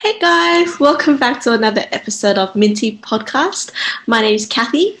Hey guys, welcome back to another episode of Minty Podcast. My name is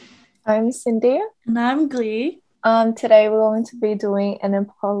Kathy. I'm Cindy. And I'm Glee. Today we're going to be doing an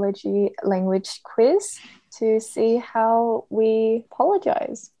apology language quiz to see how we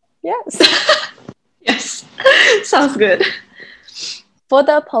apologize. Yes. Yes, sounds good. For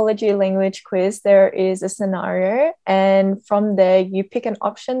the apology language quiz, there is a scenario, and from there, you pick an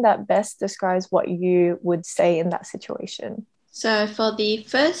option that best describes what you would say in that situation. So, for the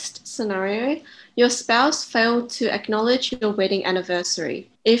first scenario, your spouse failed to acknowledge your wedding anniversary.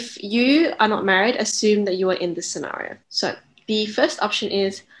 If you are not married, assume that you are in this scenario. So, the first option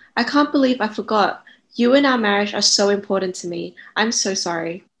is I can't believe I forgot. You and our marriage are so important to me. I'm so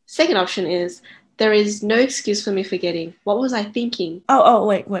sorry. Second option is there is no excuse for me forgetting. What was I thinking?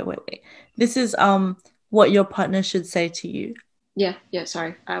 Wait. This is what your partner should say to you. Yeah,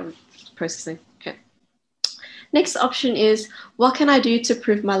 sorry. I was processing. Okay. Next option is, what can I do to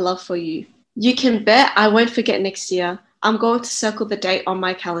prove my love for you? You can bet I won't forget next year. I'm going to circle the date on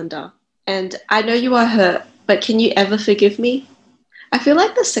my calendar. And I know you are hurt, but can you ever forgive me? I feel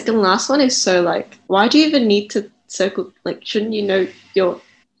like the second last one is so like, why do you even need to circle? Like, shouldn't you know your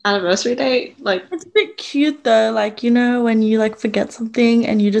anniversary date? Like, It's a bit cute though, like, when you like forget something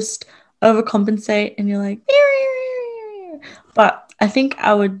and you just overcompensate and you're like, but I think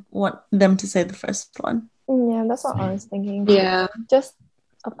I would want them to say the first one. Yeah, that's what I was thinking. yeah. Just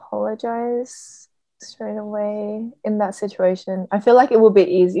apologize straight away in that situation. I feel like it would be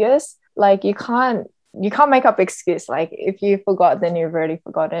easiest. Like you can't make up excuse. Like if you forgot, then you've already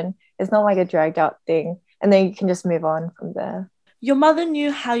forgotten. It's not like a dragged out thing. And then you can just move on from there. Your mother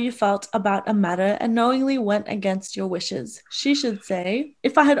knew how you felt about a matter and knowingly went against your wishes. She should say,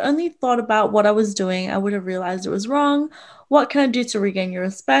 if I had only thought about what I was doing, I would have realized it was wrong. What can I do to regain your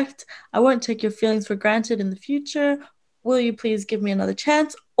respect? I won't take your feelings for granted in the future. Will you please give me another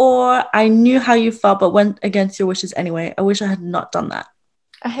chance? Or I knew how you felt but went against your wishes anyway. I wish I had not done that.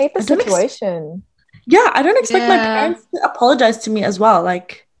 I hate the I don't situation. I don't expect my Yeah. parents to apologize to me as well.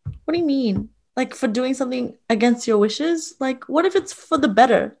 Like, what do you mean? Like, for doing something against your wishes? Like, what if it's for the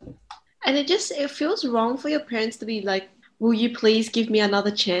better? And it feels wrong for your parents to be like, will you please give me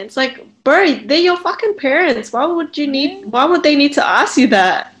another chance? Like, bro, they're your fucking parents. Why would they need to ask you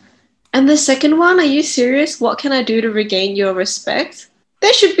that? And the second one, are you serious? What can I do to regain your respect?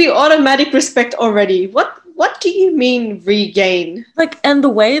 There should be automatic respect already. What do you mean regain? Like, and the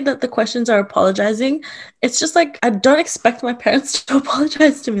way that the questions are apologizing, it's just like, I don't expect my parents to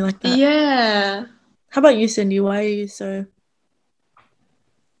apologize to me like that. Yeah. How about you, Cindy? Why are you so...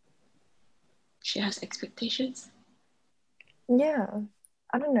 She has expectations. Yeah.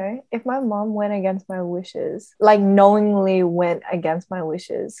 I don't know. If my mom went against my wishes, like knowingly went against my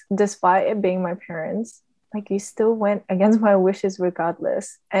wishes, despite it being my parents, like you still went against my wishes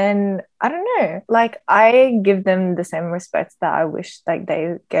regardless. And I don't know, like I give them the same respect that I wish like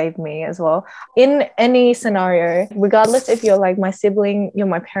they gave me as well. In any scenario, regardless if you're like my sibling, you're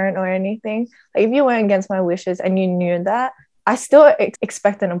my parent or anything, like if you went against my wishes and you knew that, I still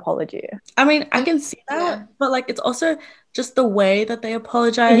expect an apology. I mean, I can see that, Yeah. but like, it's also just the way that they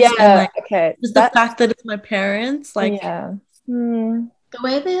apologize and Yeah, like, okay. just the fact that it's my parents, like... Yeah. Hmm. The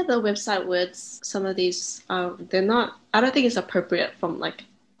way the website words some of these, they're not. I don't think it's appropriate from like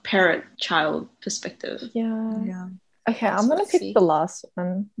parent-child perspective. Yeah. Yeah. Okay, I'm So gonna let's pick see. the last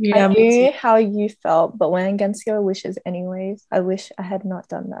one. Yeah, I me knew too. how you felt, but went against your wishes anyways. I wish I had not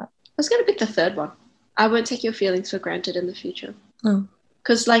done that. I was gonna pick the third one. I won't take your feelings for granted in the future. Oh.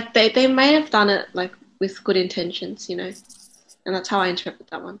 Because like they may have done it like with good intentions, and that's how I interpret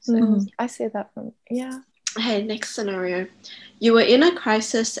that one. So, I see that from hey, next scenario, you were in a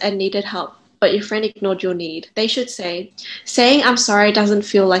crisis and needed help, but your friend ignored your need. They should say, saying I'm sorry doesn't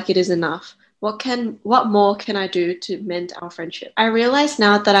feel like it is enough. What more can I do to mend our friendship? I realize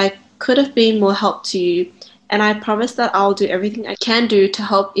now that I could have been more help to you, and I promise that I'll do everything I can do to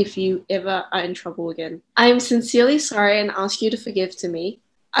help if you ever are in trouble again. I am sincerely sorry and ask you to forgive to me.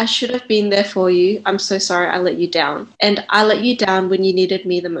 I should have been there for you. I'm so sorry I let you down. And I let you down when you needed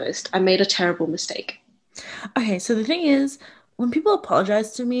me the most. I made a terrible mistake. Okay, so the thing is, when people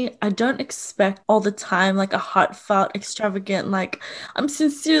apologize to me, I don't expect all the time like a heartfelt, extravagant, like, I'm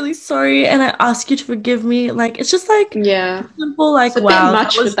sincerely sorry and I ask you to forgive me. Like, it's just like Yeah. simple, like, It's a bit wow, that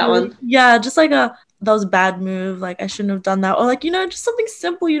much with was that really, one. yeah, just like that was a bad move. Like, I shouldn't have done that. Or like, just something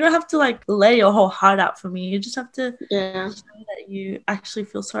simple. You don't have to like lay your whole heart out for me. You just have to Yeah. show that you actually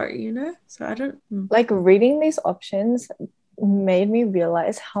feel sorry. So I don't. like reading these options made me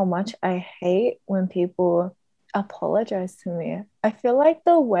realize how much I hate when people apologize to me. I feel like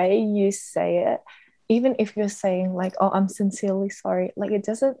the way you say it even if you're saying like, oh, I'm sincerely sorry, like it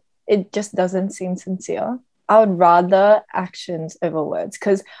just doesn't seem sincere. I would rather actions over words,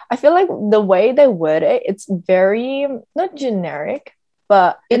 because I feel like the way they word it, it's very not generic,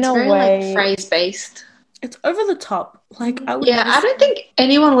 but in It's a very way, like phrase based. It's over the top. Like, I would Yeah, never I don't say- think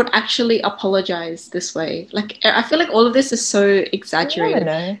anyone would actually apologize this way. Like, I feel like all of this is so you never exaggerated.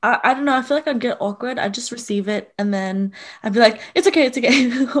 know. I don't know. I feel like I'd get awkward. I'd just receive it and then I'd be like, it's okay, it's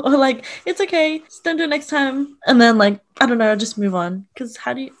okay. Or like, it's okay, just don't do it next time. And then like, I don't know, just move on. Because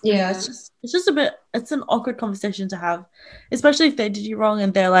how do you Yeah. it's just a bit it's an awkward conversation to have. Especially if they did you wrong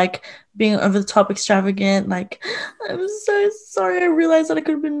and they're like being over the top extravagant, like, I'm so sorry, I realized that I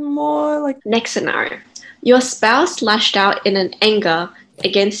could have been more like Next scenario. Your spouse lashed out in an anger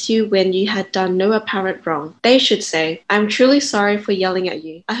against you when you had done no apparent wrong. They should say, I'm truly sorry for yelling at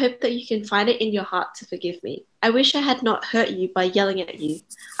you. I hope that you can find it in your heart to forgive me. I wish I had not hurt you by yelling at you.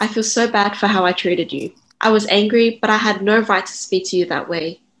 I feel so bad for how I treated you. I was angry, but I had no right to speak to you that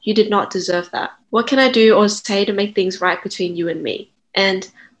way. You did not deserve that. What can I do or say to make things right between you and me? And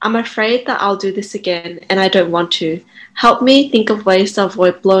I'm afraid that I'll do this again and I don't want to. Help me think of ways to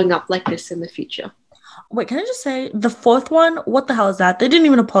avoid blowing up like this in the future. wait, can I just say the fourth one? What the hell is that? They didn't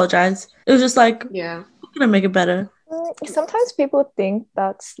even apologize. It was just like, Yeah. how can I make it better? Sometimes people think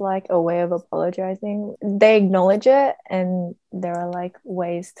that's like a way of apologizing. They acknowledge it, and there are like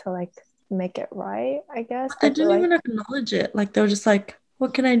ways to like make it right, I guess. They I feel didn't like even acknowledge it. Like they were just like,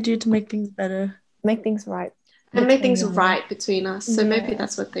 what can I do to make things better? make things right. And make between things you and right between us. So maybe Yeah.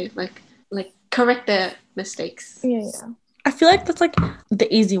 that's what they like correct their mistakes. Yeah, yeah. I feel like that's like the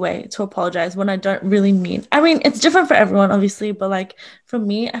easy way to apologize when I don't really mean. I mean, it's different for everyone, obviously, but like for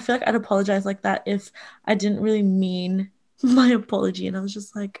me, I feel like I'd apologize like that if I didn't really mean my apology. And I was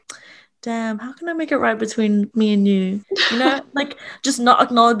just like, damn, how can I make it right between me and you? You know, like just not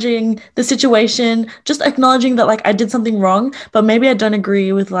acknowledging the situation, just acknowledging that like I did something wrong, but maybe I don't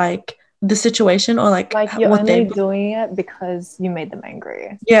agree with like the situation or like Like you're what only they. doing it because you made them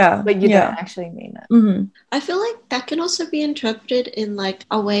angry, Yeah, but you yeah. don't actually mean it. Mm-hmm. I feel like that can also be interpreted in like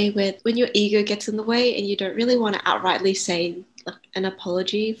a way where when your ego gets in the way and you don't really want to outrightly say like an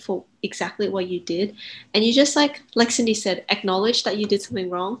apology for exactly what you did, and you just like Cindy said, acknowledge that you did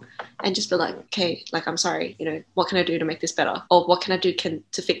something wrong and just be like, okay, like I'm sorry, you know, what can I do to make this better? Or what can I do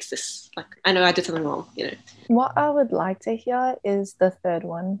to fix this? Like I know I did something wrong, you know. What I would like to hear is the third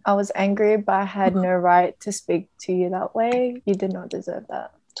one. I was angry, but I had no right to speak to you that way. You did not deserve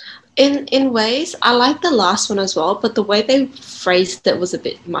that. In ways, I like the last one as well, but the way they phrased it was a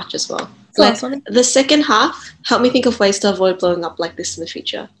bit much as well. So Like last one. the second half, help me think of ways to avoid blowing up like this in the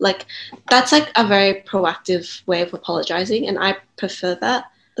future. Like that's like a very proactive way of apologizing, and I prefer that.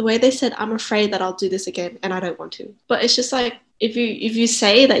 The way they said, "I'm afraid that I'll do this again, and I don't want to," but it's just like if you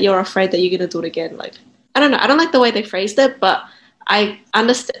say that you're afraid that you're gonna do it again, like I don't know, I don't like the way they phrased it, but I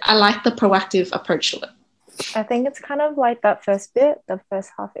understand. I like the proactive approach to it. I think it's kind of like that first bit, the first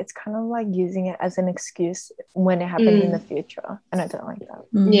half, it's kind of like using it as an excuse when it happens in the future. And I don't like that.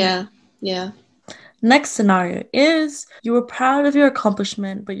 Yeah, yeah. Next scenario is you were proud of your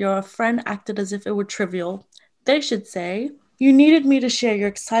accomplishment, but your friend acted as if it were trivial. They should say, you needed me to share your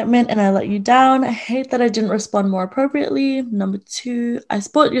excitement and I let you down. I hate that I didn't respond more appropriately. Number 2, I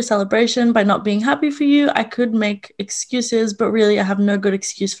spoiled your celebration by not being happy for you. I could make excuses, but really I have no good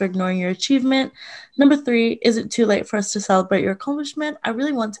excuse for ignoring your achievement. Number 3, is it too late for us to celebrate your accomplishment? I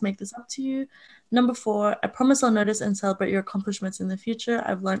really want to make this up to you. Number 4, I promise I'll notice and celebrate your accomplishments in the future.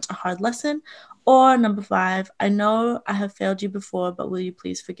 I've learned a hard lesson. Or number 5, I know I have failed you before, but will you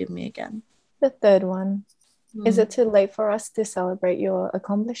please forgive me again? The third one. Is it too late for us to celebrate your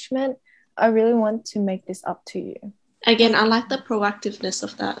accomplishment? I really want to make this up to you. Again, I like the proactiveness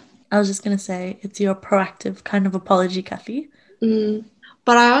of that. I was just going to say, it's your proactive kind of apology, Kathy.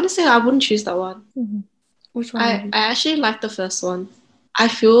 But I honestly, I wouldn't choose that one. Mm-hmm. Which one? I actually like the first one. I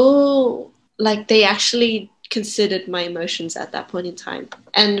feel like they actually considered my emotions at that point in time.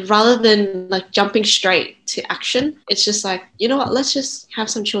 And rather than like jumping straight to action, it's just like, you know what, let's just have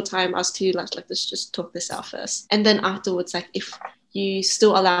some chill time as to let's just talk this out first. And then afterwards, like if you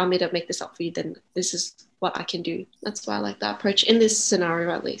still allow me to make this up for you, then this is what I can do. That's why I like that approach in this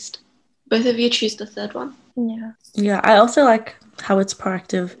scenario, at least. Both of you choose the third one. Yeah. Yeah, I also like how it's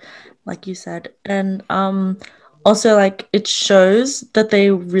proactive, like you said. And also like it shows that they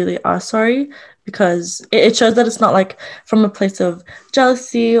really are sorry, because it shows that it's not like from a place of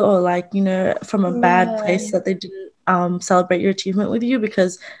jealousy or like, you know, from a bad place that they didn't celebrate your achievement with you,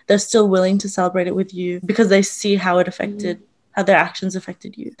 because they're still willing to celebrate it with you because they see how it affected how their actions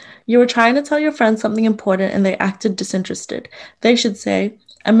affected you. You were trying to tell your friends something important and they acted disinterested. They should say,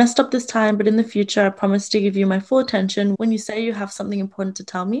 I messed up this time, but in the future, I promise to give you my full attention when you say you have something important to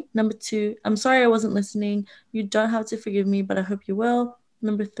tell me. Number 2, I'm sorry I wasn't listening. You don't have to forgive me, but I hope you will.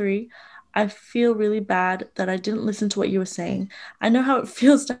 Number 3, I feel really bad that I didn't listen to what you were saying. I know how it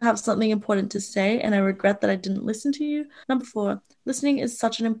feels to have something important to say, and I regret that I didn't listen to you. Number 4, listening is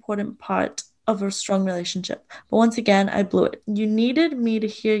such an important part of a strong relationship. But once again, I blew it. You needed me to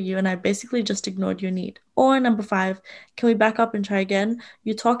hear you, and I basically just ignored your need. Or number 5, can we back up and try again?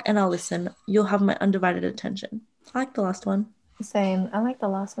 You talk and I'll listen. You'll have my undivided attention. I like the last one. Same. I like the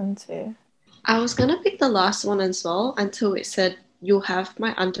last one too. I was gonna pick the last one as well until it said, "You'll have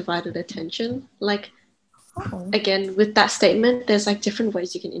my undivided attention." Like, again, with that statement, there's like different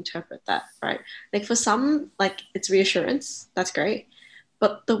ways you can interpret that, right? Like for some, like it's reassurance. That's great.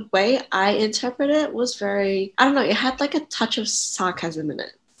 But the way I interpret it was very, I don't know, it had like a touch of sarcasm in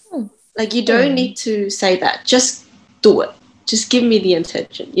it. Like you don't need to say that. Just do it. Just give me the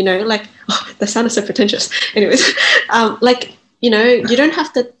attention, you know? Like, oh, that sounded so pretentious. Anyways, like, you know, you don't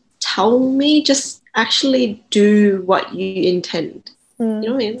have to tell me, just actually do what you intend. You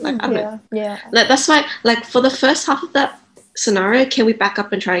know what I mean? Like, I don't know. Yeah. Like, that's why, like, for the first half of that scenario, can we back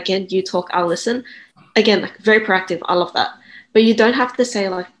up and try again? You talk, I'll listen. Again, like, very proactive. I love that. But you don't have to say,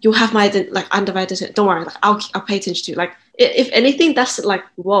 like, you'll have my, like, undivided attention. Don't worry, like, I'll pay attention to you. Like, if anything, that's, like,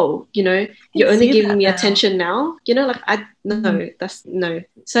 whoa, you know? You're only giving me attention now. You know, like, that's, no.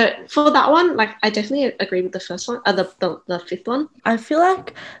 So, for that one, like, I definitely agree with the first one, the fifth one. I feel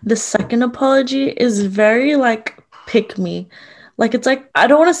like the second apology is very, like, pick me. Like, it's like, I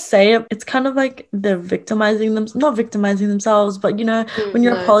don't want to say it. It's kind of like they're not victimizing themselves, but, you know, when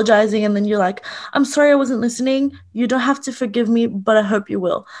you're apologizing and then you're like, I'm sorry I wasn't listening. You don't have to forgive me, but I hope you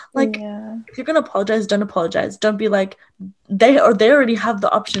will. Like, if you're going to apologize, don't apologize. Don't be like, they already have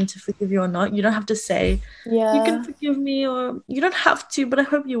the option to forgive you or not. You don't have to say, you can forgive me, or you don't have to, but I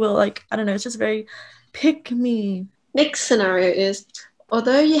hope you will. Like, I don't know. It's just very pick me. Next scenario is,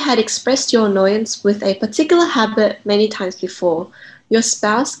 although you had expressed your annoyance with a particular habit many times before, your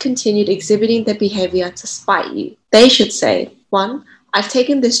spouse continued exhibiting their behavior to spite you. They should say, 1, I've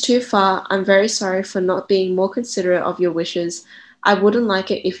taken this too far. I'm very sorry for not being more considerate of your wishes. I wouldn't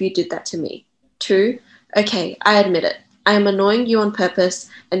like it if you did that to me. 2, okay, I admit it. I am annoying you on purpose,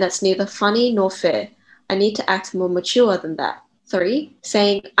 and that's neither funny nor fair. I need to act more mature than that. 3,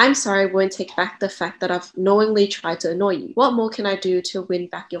 saying, I'm sorry won't take back the fact that I've knowingly tried to annoy you. What more can I do to win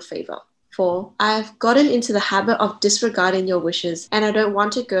back your favor? 4, I've gotten into the habit of disregarding your wishes, and I don't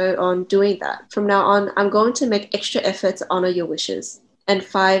want to go on doing that. From now on, I'm going to make extra effort to honor your wishes. And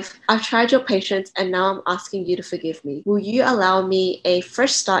 5, I've tried your patience, and now I'm asking you to forgive me. Will you allow me a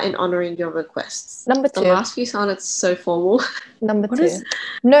fresh start in honoring your requests? Number 2. The last few sounded so formal. Number 2.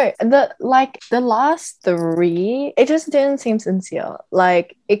 No, the last 3, it just didn't seem sincere.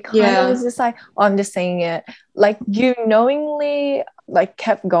 Like, it kind of was just like, oh, I'm just saying it. Like, you knowingly, like,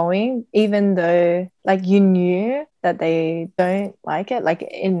 kept going, even though, like, you knew that they don't like it. Like,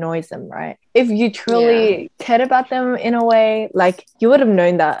 it annoys them, right? If you truly cared about them in a way, like, you would have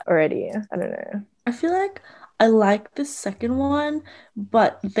known that already. I don't know. I feel like I like the second one,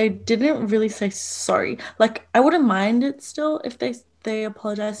 but they didn't really say sorry. Like, I wouldn't mind it still if they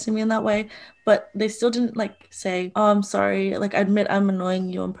apologized to me in that way, but they still didn't, like, say, oh, I'm sorry. Like, I admit I'm annoying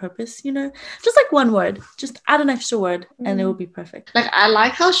you on purpose, you know? Just, like, one word. Just add an extra word, and it will be perfect. Like, I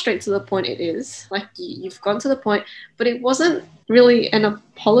like how straight to the point it is. Like, you've gone to the point, but it wasn't really an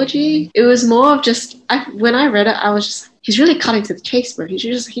apology. It was more of just, when I read it, I was just, he's really cutting to the chase, bro. He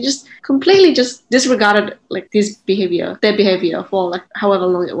just completely just disregarded, like, their behavior for, like, however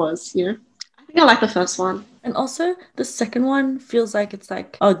long it was, you know? I think I like the first one. And also, the second one feels like it's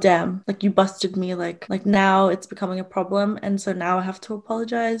like, oh, damn, like, you busted me. Like now it's becoming a problem, and so now I have to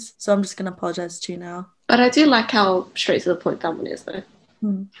apologize. So I'm just going to apologize to you now. But I do like how straight to the point that one is, though.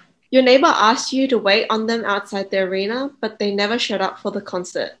 Your neighbor asked you to wait on them outside the arena, but they never showed up for the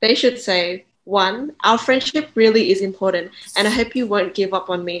concert. They should say, 1, our friendship really is important, and I hope you won't give up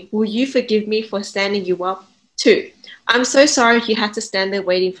on me. Will you forgive me for standing you up? 2, I'm so sorry you had to stand there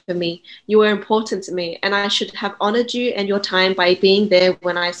waiting for me. You were important to me, and I should have honored you and your time by being there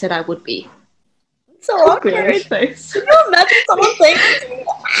when I said I would be. So awkward. Can you imagine someone saying that to me?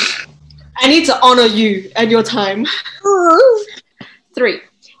 I need to honor you and your time. 3,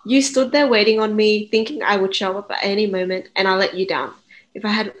 you stood there waiting on me, thinking I would show up at any moment, and I let you down. If I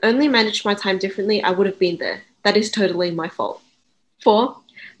had only managed my time differently, I would have been there. That is totally my fault. 4,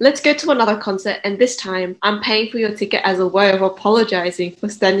 let's go to another concert, and this time, I'm paying for your ticket as a way of apologizing for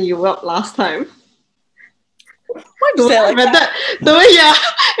standing you up last time. Why'd you say like that?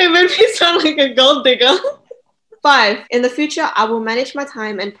 It made me sound like a gold digger. 5. In the future, I will manage my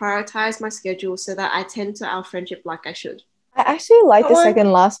time and prioritize my schedule so that I tend to our friendship like I should. I actually like the That one-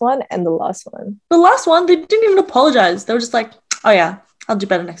 second last one and the last one. The last one, they didn't even apologize. They were just like, oh yeah, I'll do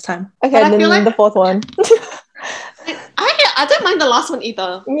better next time. Okay, But I then feel like- the fourth one. I don't mind the last one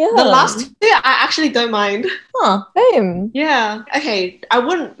either. Yeah. The last 2, I actually don't mind. Huh. Same. Yeah. Okay, I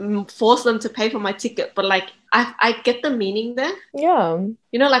wouldn't force them to pay for my ticket, but like, I get the meaning there. Yeah.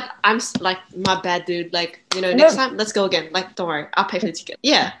 You know, like, like, my bad, dude. Like, you know, next time, let's go again. Like, don't worry, I'll pay for the ticket.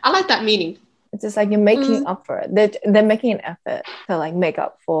 Yeah, I like that meaning. It's just like you're making up for it. They're making an effort to like make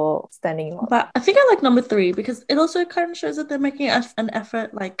up for standing you up. But I think I like number 3 because it also kind of shows that they're making an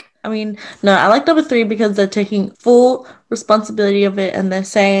effort. Like, I mean, no, I like number 3 because they're taking full responsibility of it and they're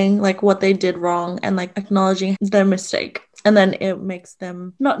saying like what they did wrong and like acknowledging their mistake. And then it makes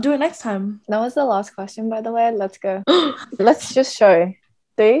them not do it next time. That was the last question, by the way. Let's go. Let's just show.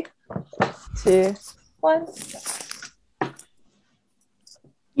 3, 2, 1.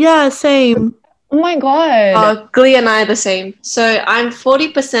 Yeah, same. Oh my god. Glee and I are the same. So I'm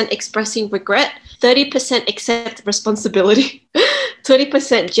 40% expressing regret, 30% accept responsibility,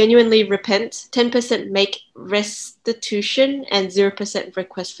 20% genuinely repent, 10% make restitution, and 0%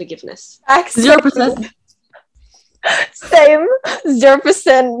 request forgiveness. 0%. Same.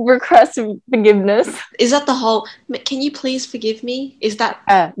 0% request forgiveness. Is that the whole, can you please forgive me? Is that,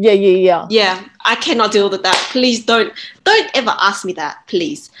 Yeah. yeah, I cannot deal with that. Please don't ever ask me that,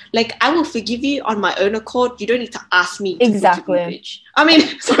 please. Like, I will forgive you on my own accord. You don't need to ask me to Exactly. forgive you, bitch. I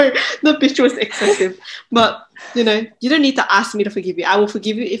mean, sorry, the bitch was excessive. But, you know, you don't need to ask me to forgive you. I will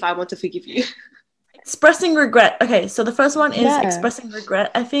forgive you if I want to forgive you. Expressing regret. Okay, so the first one is Yeah. expressing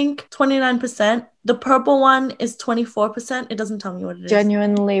regret. I think 29%. The purple one is 24%. It doesn't tell me what it is.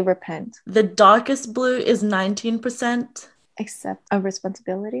 Genuinely repent. The darkest blue is 19%. Accept a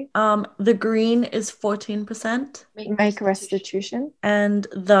responsibility. The green is 14%. Make restitution. And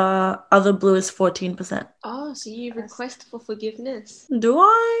the other blue is 14%. Oh, so you request for forgiveness. Do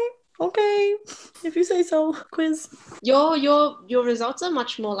I? Okay. If you say so. Quiz. Your results are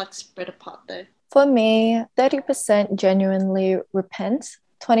much more like spread apart though. For me, 30% genuinely repent,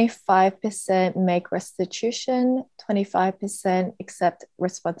 25% make restitution, 25% accept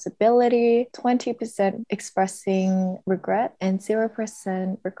responsibility, 20% expressing regret, and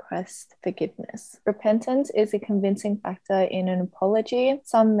 0% request forgiveness. Repentance is a convincing factor in an apology.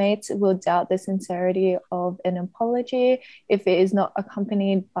 Some mates will doubt the sincerity of an apology if it is not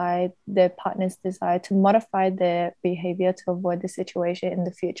accompanied by their partner's desire to modify their behavior to avoid the situation in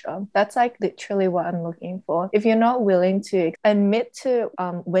the future. That's like literally what I'm looking for. If you're not willing to admit to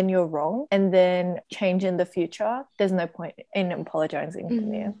when you're wrong and then change in the future, there's no point in apologizing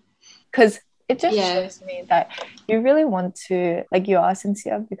from you. Because it just shows me that you really want to, like, you are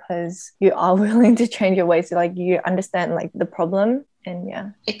sincere because you are willing to change your ways. So, like, you understand, like, the problem. And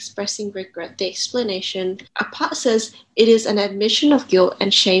yeah. Expressing regret. The explanation. A part says it is an admission of guilt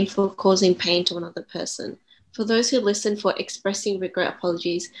and shame for causing pain to another person. For those who listen for expressing regret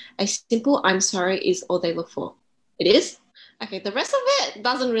apologies, a simple I'm sorry is all they look for. It is? Okay, the rest of it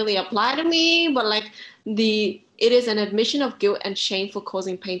doesn't really apply to me, but like it is an admission of guilt and shame for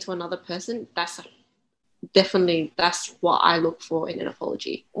causing pain to another person. That's what I look for in an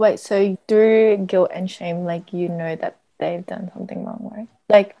apology. Wait, so through guilt and shame, like, you know that they've done something wrong, right?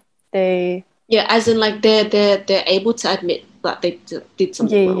 Like they... Yeah, as in like they're able to admit that they did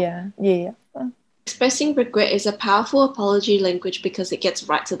something wrong. Yeah. Expressing regret is a powerful apology language because it gets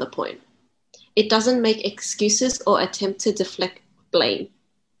right to the point. It doesn't make excuses or attempt to deflect blame.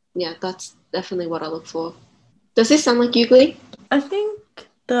 Yeah, that's definitely what I look for. Does this sound like you, Glee? I think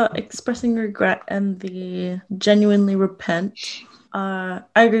the expressing regret and the genuinely repent, I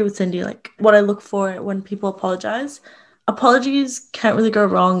agree with Cindy. Like, what I look for when people apologize, apologies can't really go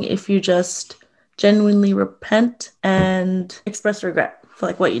wrong if you just genuinely repent and express regret for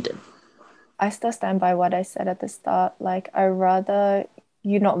like what you did. I still stand by what I said at the start. Like, I rather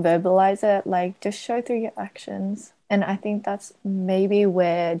you not verbalize it, like, just show through your actions. And I think that's maybe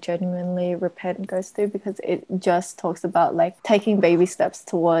where genuinely repent goes through, because it just talks about like taking baby steps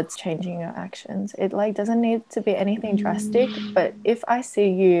towards changing your actions. It like doesn't need to be anything drastic, but if I see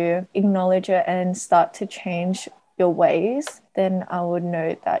you acknowledge it and start to change your ways, then I would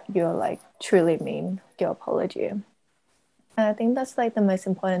know that you're like truly mean your apology. And I think that's like the most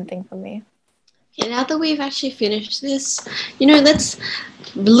important thing for me. Okay, now that we've actually finished this, let's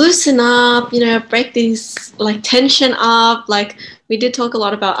loosen up, break this like tension up. Like, we did talk a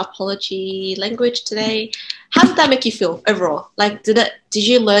lot about apology language today. How did that make you feel overall? Like, did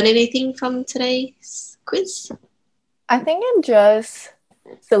you learn anything from today's quiz? I think it just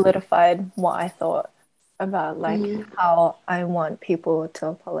solidified what I thought about like Mhm. how I want people to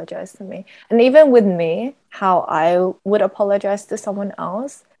apologize to me. And even with me, how I would apologize to someone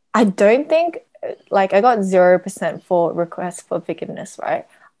else, I don't think like I got 0% for requests for forgiveness, right?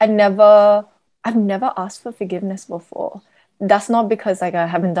 I've never asked for forgiveness before. That's not because like I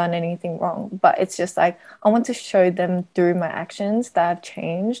haven't done anything wrong, but it's just like I want to show them through my actions that I've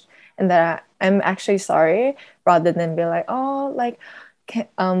changed and that I'm actually sorry, rather than be like, oh, like,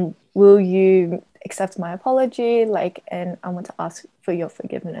 will you accept my apology? Like, and I want to ask for your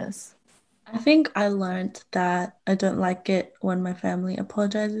forgiveness. I think I learned that I don't like it when my family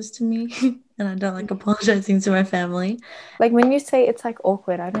apologizes to me, and I don't like apologizing to my family. Like when you say it's like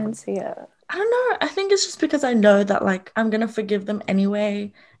awkward, I don't see it. I don't know. I think it's just because I know that like I'm gonna forgive them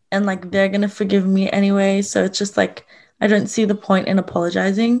anyway, and like they're gonna forgive me anyway. So it's just like I don't see the point in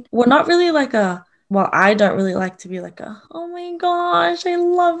apologizing. We're not really like a well, I don't really like to be like a oh my gosh, I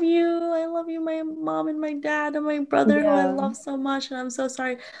love you. I love you, my mom and my dad and my brother who I Yeah. love so much, and I'm so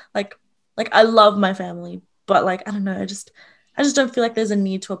sorry. Like like I love my family, but like I don't know, I just don't feel like there's a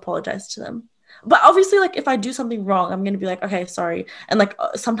need to apologize to them. But obviously, like if I do something wrong, I'm gonna be like, okay, sorry. And like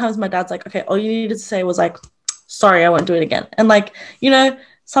sometimes my dad's like, okay, all you needed to say was like, sorry, I won't do it again. And like,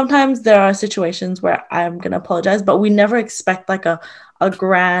 sometimes there are situations where I'm gonna apologize, but we never expect like a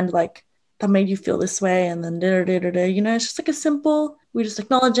grand like that made you feel this way, and then it's just like a simple, we just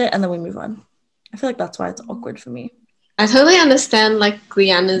acknowledge it and then we move on. I feel like that's why it's awkward for me. I totally understand like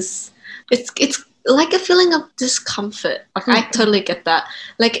Gliana's it's like a feeling of discomfort. Like I totally get that.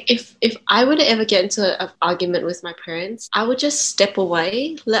 Like if I were to ever get into an argument with my parents, I would just step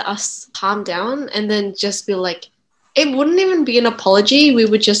away, let us calm down, and then just be like, it wouldn't even be an apology. We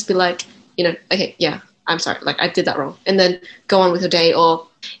would just be like, okay, yeah, I'm sorry, like I did that wrong, and then go on with your day. Or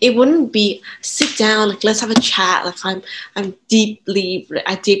it wouldn't be sit down, like let's have a chat. Like I deeply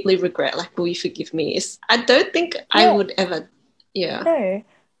regret. Like, will you forgive me? I don't think I Yeah. would ever. Yeah. No,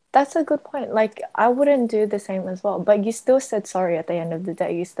 that's a good point. Like, I wouldn't do the same as well. But you still said sorry at the end of the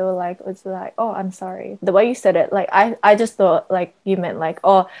day. You still like was like, oh, I'm sorry. The way you said it, like I just thought like you meant like,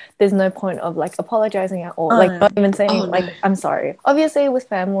 oh, there's no point of like apologizing at all. Oh, Like no. not even saying Oh, like no. I'm sorry. Obviously with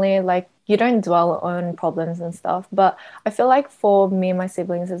family, like you don't dwell on problems and stuff. But I feel like for me and my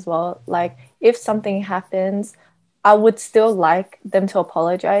siblings as well, like if something happens, I would still like them to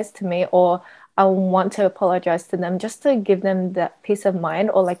apologize to me, or I want to apologize to them just to give them that peace of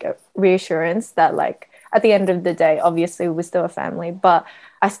mind or like a reassurance that like at the end of the day, obviously we're still a family, but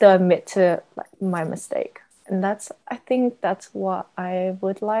I still admit to like my mistake. And I think that's what I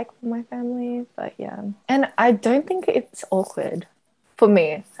would like for my family. But yeah. And I don't think it's awkward for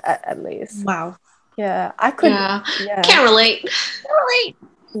me, at least. Wow. Yeah. I could, Yeah. yeah. Can't relate.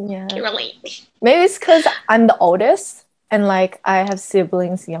 Yeah. Can't relate. Maybe it's because I'm the oldest and like I have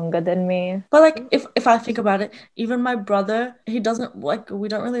siblings younger than me. But like if I think about it, even my brother, he doesn't like we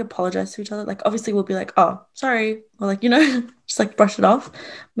don't really apologize to each other. Like obviously we'll be like, oh, sorry, or like, just like brush it off.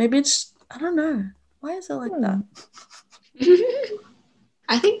 Maybe it's I don't know. Why is it like that?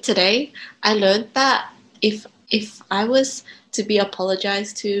 I think today I learned that if I was to be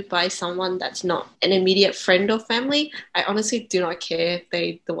apologized to by someone that's not an immediate friend or family, I honestly do not care if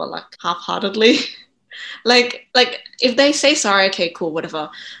they do it like half-heartedly. like if they say sorry, okay, cool, whatever.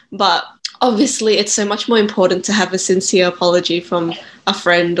 But obviously it's so much more important to have a sincere apology from a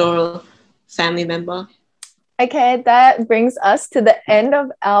friend or a family member. Okay, that brings us to the end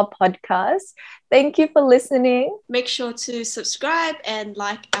of our podcast. Thank you for listening. Make sure to subscribe and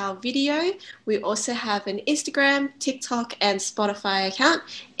like our video. We also have an Instagram, TikTok, and Spotify account.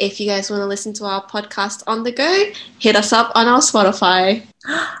 If you guys want to listen to our podcast on the go, hit us up on our Spotify.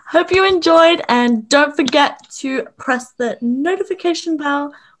 Hope you enjoyed, and don't forget to press the notification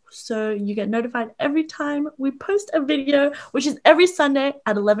bell so you get notified every time we post a video, which is every Sunday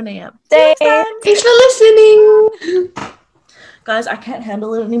at 11 a.m. Thanks. Thanks for listening. Guys, I can't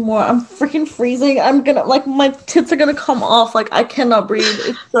handle it anymore. I'm freaking freezing. I'm gonna, like, my tits are gonna come off. Like, I cannot breathe.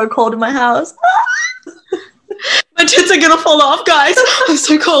 It's so cold in my house. My tits are gonna fall off, guys. I'm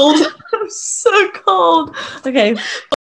so cold. I'm so cold. Okay.